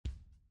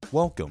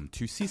Welcome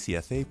to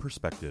CCFA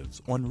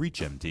Perspectives on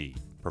ReachMD,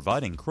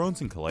 providing Crohn's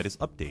and colitis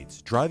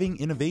updates, driving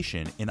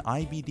innovation in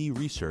IBD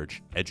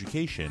research,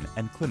 education,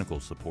 and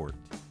clinical support.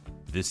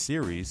 This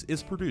series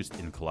is produced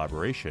in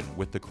collaboration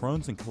with the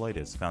Crohn's and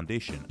Colitis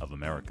Foundation of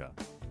America.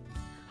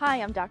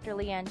 Hi, I'm Dr.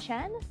 Leanne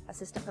Chen,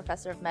 Assistant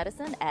Professor of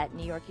Medicine at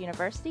New York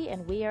University,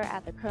 and we are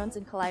at the Crohn's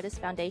and Colitis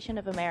Foundation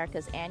of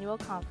America's annual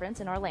conference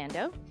in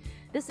Orlando.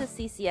 This is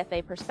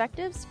CCFA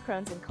Perspectives,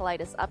 Crohn's and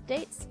Colitis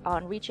Updates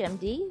on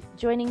ReachMD.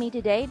 Joining me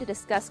today to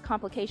discuss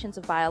complications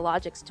of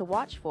biologics to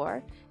watch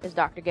for is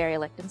Dr. Gary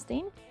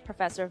Lichtenstein,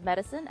 Professor of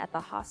Medicine at the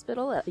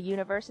Hospital at the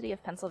University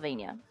of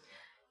Pennsylvania.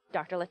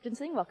 Dr.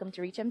 Lichtenstein, welcome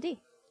to ReachMD.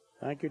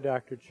 Thank you,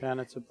 Dr. Chen.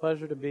 It's a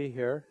pleasure to be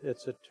here.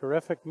 It's a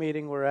terrific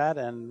meeting we're at,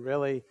 and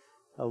really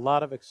a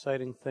lot of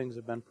exciting things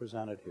have been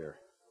presented here.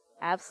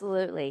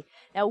 Absolutely.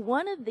 Now,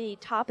 one of the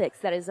topics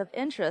that is of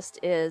interest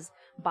is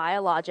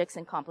biologics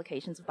and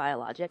complications of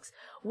biologics.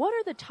 What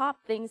are the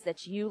top things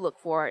that you look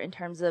for in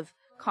terms of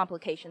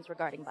complications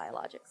regarding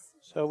biologics?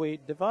 So we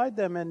divide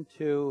them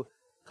into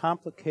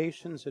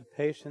complications that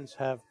patients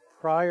have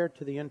prior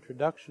to the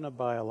introduction of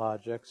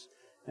biologics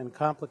and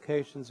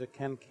complications that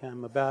can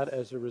come about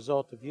as a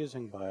result of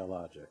using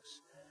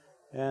biologics.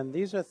 And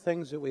these are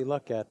things that we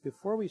look at.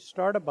 Before we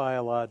start a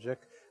biologic,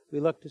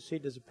 we look to see,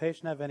 does a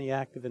patient have any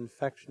active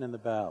infection in the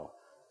bowel?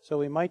 So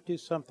we might do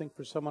something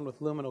for someone with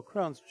luminal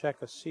Crohn's,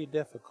 check a C.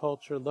 diff, a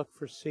culture, look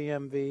for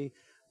CMV,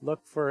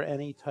 look for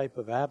any type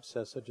of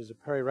abscess, such as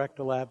a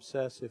perirectal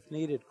abscess. If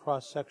needed,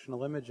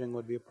 cross-sectional imaging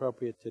would be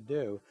appropriate to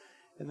do.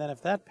 And then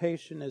if that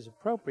patient is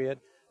appropriate,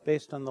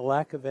 based on the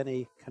lack of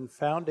any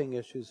confounding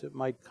issues that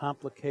might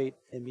complicate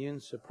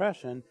immune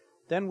suppression,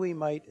 then we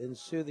might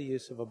ensue the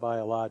use of a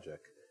biologic.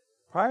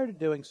 Prior to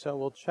doing so,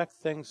 we'll check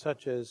things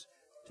such as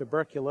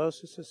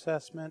tuberculosis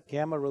assessment,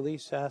 gamma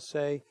release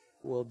assay,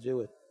 we'll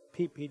do a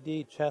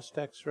PPD chest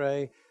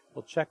x-ray,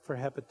 we'll check for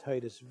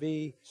hepatitis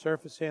V,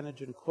 surface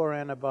antigen, core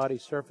antibody,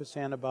 surface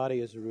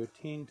antibody is a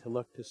routine to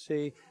look to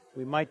see.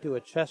 We might do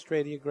a chest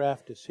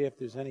radiograph to see if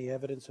there's any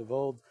evidence of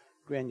old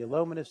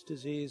granulomatous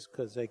disease,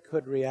 because they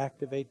could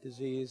reactivate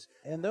disease.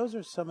 And those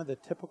are some of the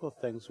typical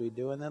things we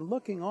do. And then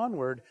looking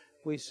onward,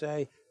 we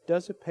say,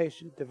 does a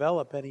patient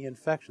develop any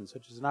infection,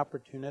 such as an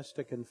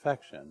opportunistic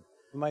infection?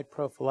 We might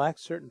prophylax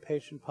certain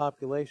patient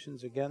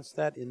populations against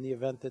that in the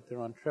event that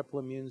they're on triple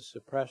immune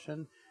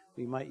suppression.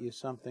 We might use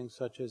something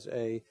such as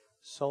a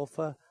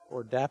sulfa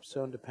or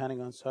dapsone,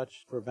 depending on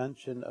such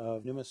prevention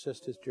of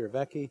pneumocystis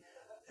jirovecii.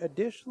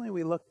 Additionally,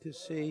 we look to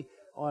see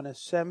on a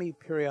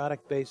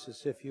semi-periodic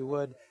basis, if you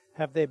would,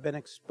 have they been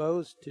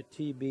exposed to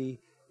TB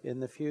in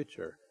the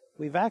future?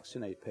 We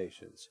vaccinate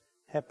patients,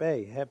 Hep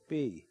A, Hep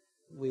B.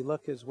 We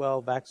look as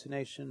well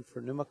vaccination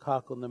for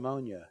pneumococcal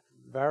pneumonia,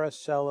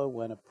 varicella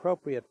when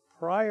appropriate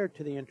prior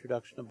to the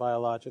introduction of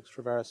biologics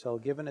for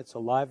varicella. Given it's a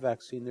live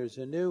vaccine, there's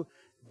a new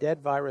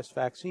dead virus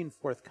vaccine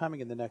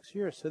forthcoming in the next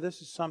year. So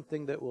this is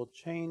something that will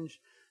change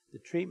the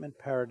treatment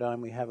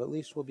paradigm we have. At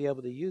least we'll be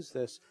able to use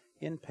this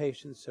in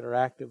patients that are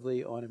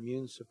actively on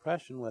immune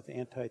suppression with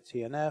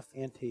anti-TNF,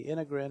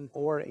 anti-integrin,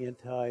 or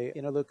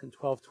anti-interleukin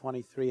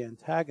 12-23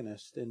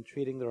 antagonists in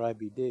treating their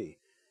IBD.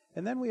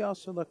 And then we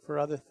also look for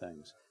other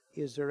things.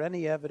 Is there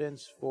any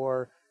evidence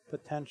for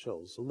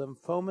potentials?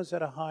 Lymphomas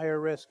at a higher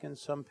risk in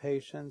some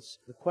patients.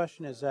 The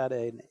question is that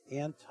an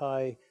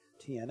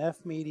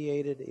anti-TNF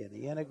mediated,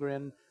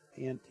 anti-integrin,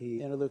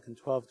 anti-interleukin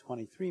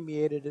 12-23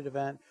 mediated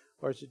event,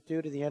 or is it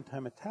due to the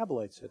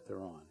anti-metabolites that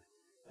they're on?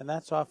 And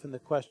that's often the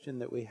question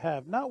that we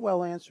have, not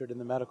well answered in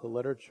the medical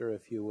literature,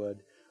 if you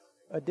would.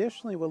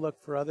 Additionally, we'll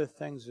look for other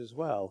things as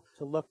well,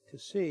 to look to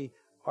see,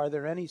 are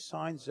there any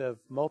signs of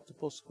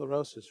multiple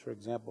sclerosis, for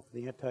example, for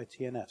the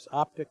anti-TNFs,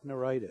 optic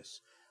neuritis?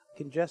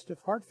 Congestive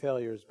heart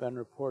failure has been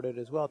reported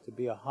as well to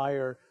be a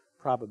higher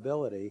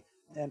probability,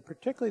 and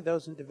particularly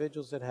those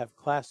individuals that have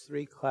Class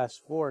 3, Class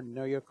 4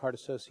 New York Heart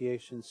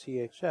Association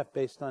CHF,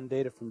 based on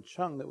data from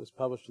Chung that was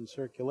published in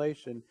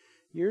Circulation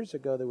years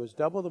ago. There was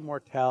double the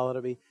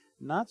mortality,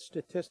 not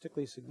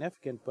statistically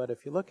significant, but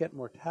if you look at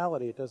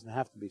mortality, it doesn't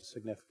have to be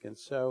significant.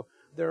 So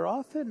they're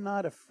often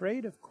not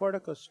afraid of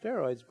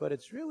corticosteroids, but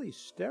it's really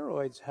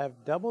steroids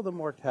have double the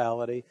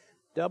mortality,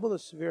 double the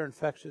severe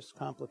infectious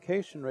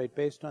complication rate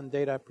based on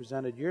data I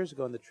presented years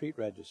ago in the TREAT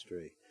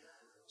registry.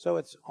 So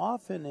it's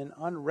often an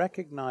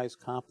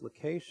unrecognized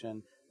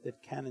complication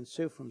that can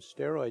ensue from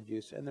steroid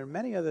use. And there are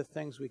many other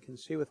things we can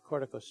see with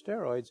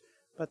corticosteroids,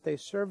 but they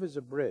serve as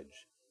a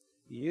bridge.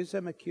 You use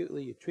them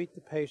acutely, you treat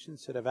the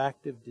patients that have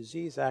active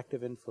disease,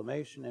 active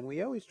inflammation, and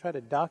we always try to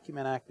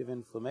document active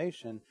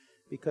inflammation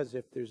because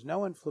if there's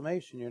no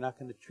inflammation, you're not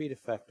going to treat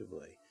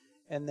effectively.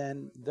 And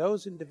then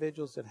those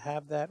individuals that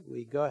have that,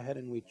 we go ahead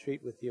and we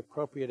treat with the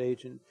appropriate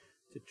agent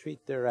to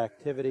treat their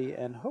activity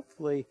and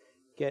hopefully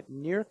get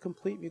near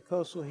complete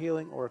mucosal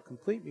healing or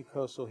complete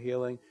mucosal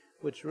healing,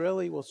 which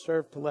really will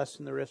serve to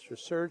lessen the risk for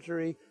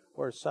surgery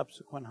or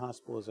subsequent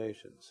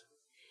hospitalizations.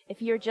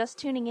 If you're just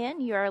tuning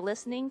in, you are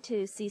listening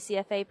to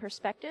CCFA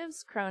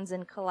Perspectives, Crohn's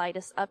and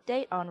Colitis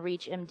Update on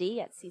ReachMD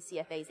at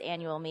CCFA's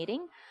annual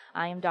meeting.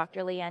 I am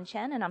Dr. Leanne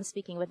Chen, and I'm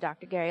speaking with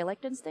Dr. Gary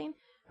Lichtenstein,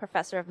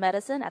 professor of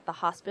medicine at the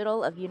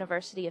Hospital of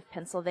University of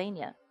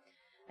Pennsylvania.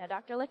 Now,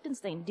 Dr.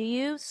 Lichtenstein, do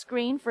you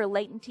screen for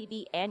latent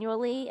TB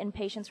annually in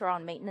patients who are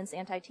on maintenance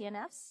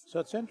anti-TNFs? So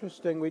it's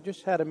interesting. We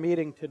just had a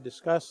meeting to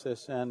discuss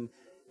this, and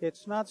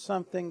it's not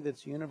something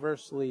that's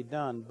universally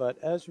done,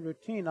 but as a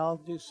routine, I'll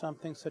do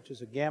something such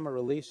as a gamma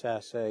release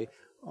assay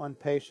on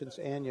patients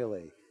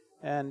annually.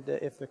 And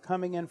if they're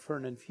coming in for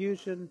an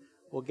infusion,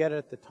 we'll get it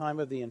at the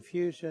time of the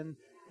infusion.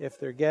 If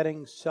they're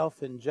getting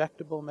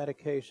self-injectable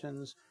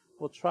medications,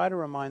 we'll try to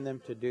remind them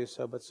to do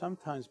so, but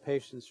sometimes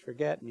patients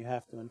forget, and you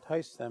have to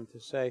entice them to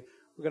say,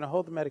 we're going to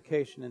hold the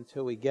medication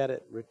until we get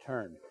it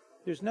returned.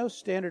 There's no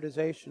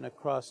standardization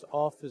across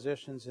all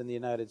physicians in the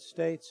United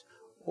States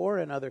or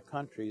in other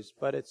countries,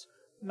 but it's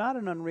not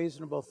an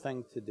unreasonable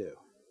thing to do.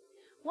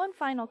 One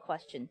final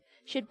question.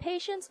 Should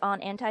patients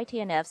on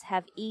anti-TNFs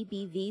have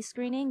EBV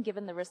screening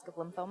given the risk of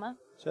lymphoma?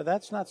 So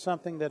that's not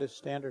something that is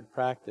standard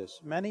practice.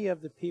 Many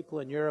of the people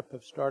in Europe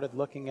have started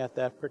looking at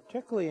that,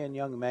 particularly in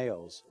young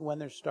males, when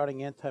they're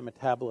starting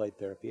anti-metabolite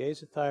therapy,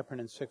 azathioprine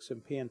and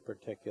 6-MP in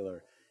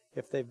particular.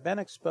 If they've been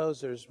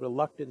exposed, there's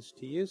reluctance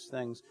to use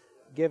things,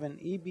 given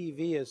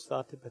EBV is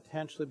thought to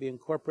potentially be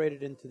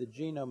incorporated into the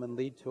genome and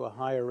lead to a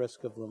higher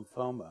risk of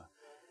lymphoma.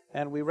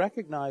 And we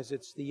recognize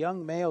it's the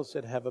young males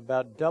that have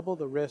about double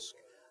the risk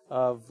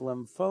of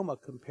lymphoma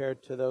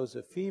compared to those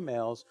of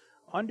females.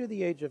 Under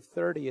the age of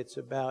 30, it's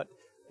about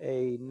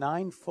a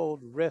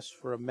 9-fold risk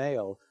for a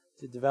male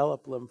to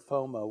develop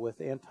lymphoma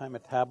with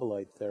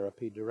anti-metabolite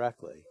therapy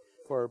directly.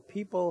 For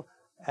people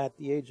at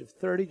the age of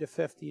 30 to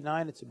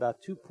 59, it's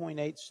about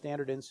 2.8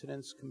 standard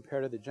incidence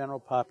compared to the general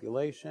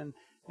population,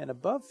 and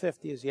above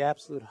 50 is the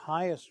absolute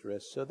highest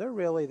risk. So they're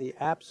really the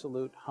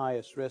absolute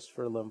highest risk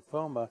for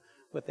lymphoma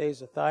with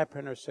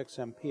azathioprine or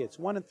 6-MP. It's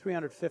 1 in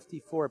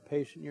 354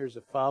 patient years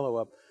of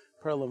follow-up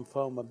per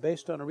lymphoma.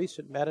 Based on a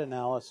recent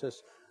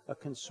meta-analysis, a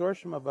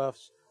consortium of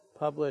us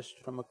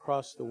published from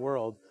across the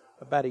world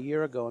about a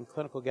year ago in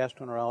clinical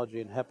gastroenterology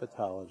and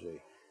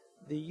hepatology.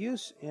 The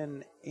use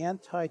in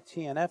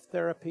anti-TNF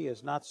therapy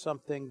is not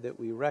something that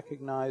we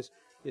recognize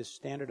is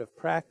standard of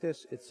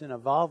practice. It's an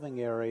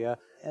evolving area,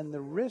 and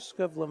the risk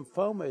of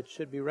lymphoma, it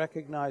should be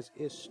recognized,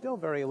 is still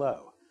very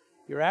low.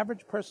 Your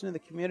average person in the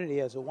community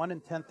has a 1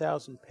 in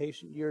 10,000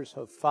 patient years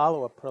of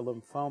follow-up per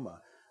lymphoma.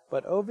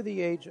 But over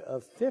the age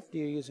of 50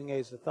 using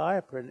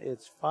azathioprine,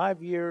 it's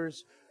 5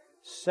 years,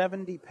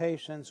 70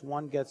 patients,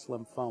 one gets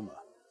lymphoma.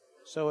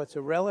 So it's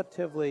a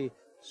relatively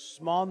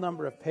small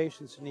number of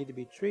patients who need to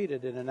be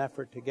treated in an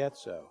effort to get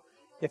so.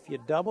 If you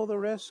double the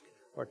risk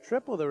or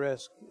triple the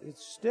risk,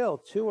 it's still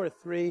 2 or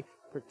 3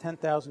 per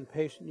 10,000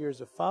 patient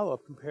years of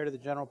follow-up compared to the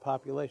general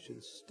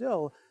population.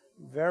 Still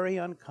very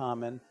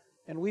uncommon.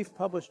 And we've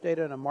published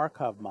data in a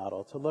Markov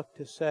model to look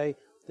to say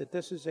that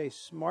this is a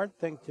smart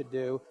thing to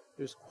do.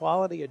 There's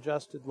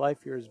quality-adjusted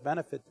life years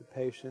benefit to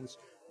patients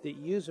that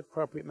use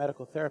appropriate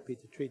medical therapy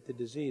to treat the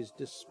disease,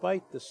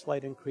 despite the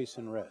slight increase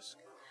in risk.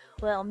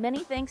 Well, many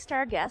thanks to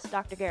our guest,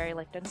 Dr. Gary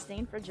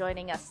Lichtenstein, for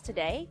joining us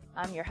today.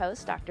 I'm your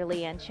host, Dr.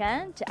 Leanne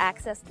Chen. To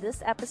access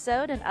this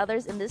episode and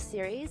others in this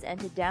series and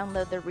to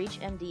download the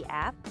ReachMD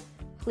app,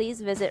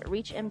 please visit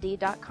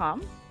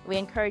reachmd.com. We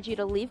encourage you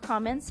to leave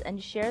comments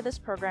and share this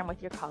program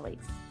with your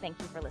colleagues. Thank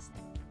you for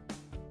listening.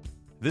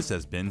 This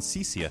has been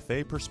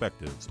CCFA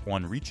Perspectives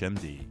on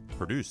ReachMD,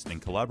 produced in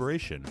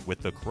collaboration with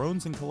the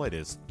Crohn's and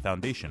Colitis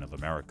Foundation of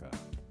America.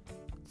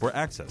 For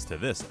access to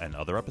this and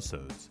other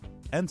episodes,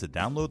 and to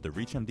download the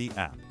ReachMD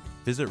app,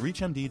 visit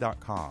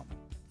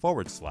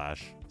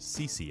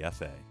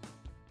reachmd.com/CCFA.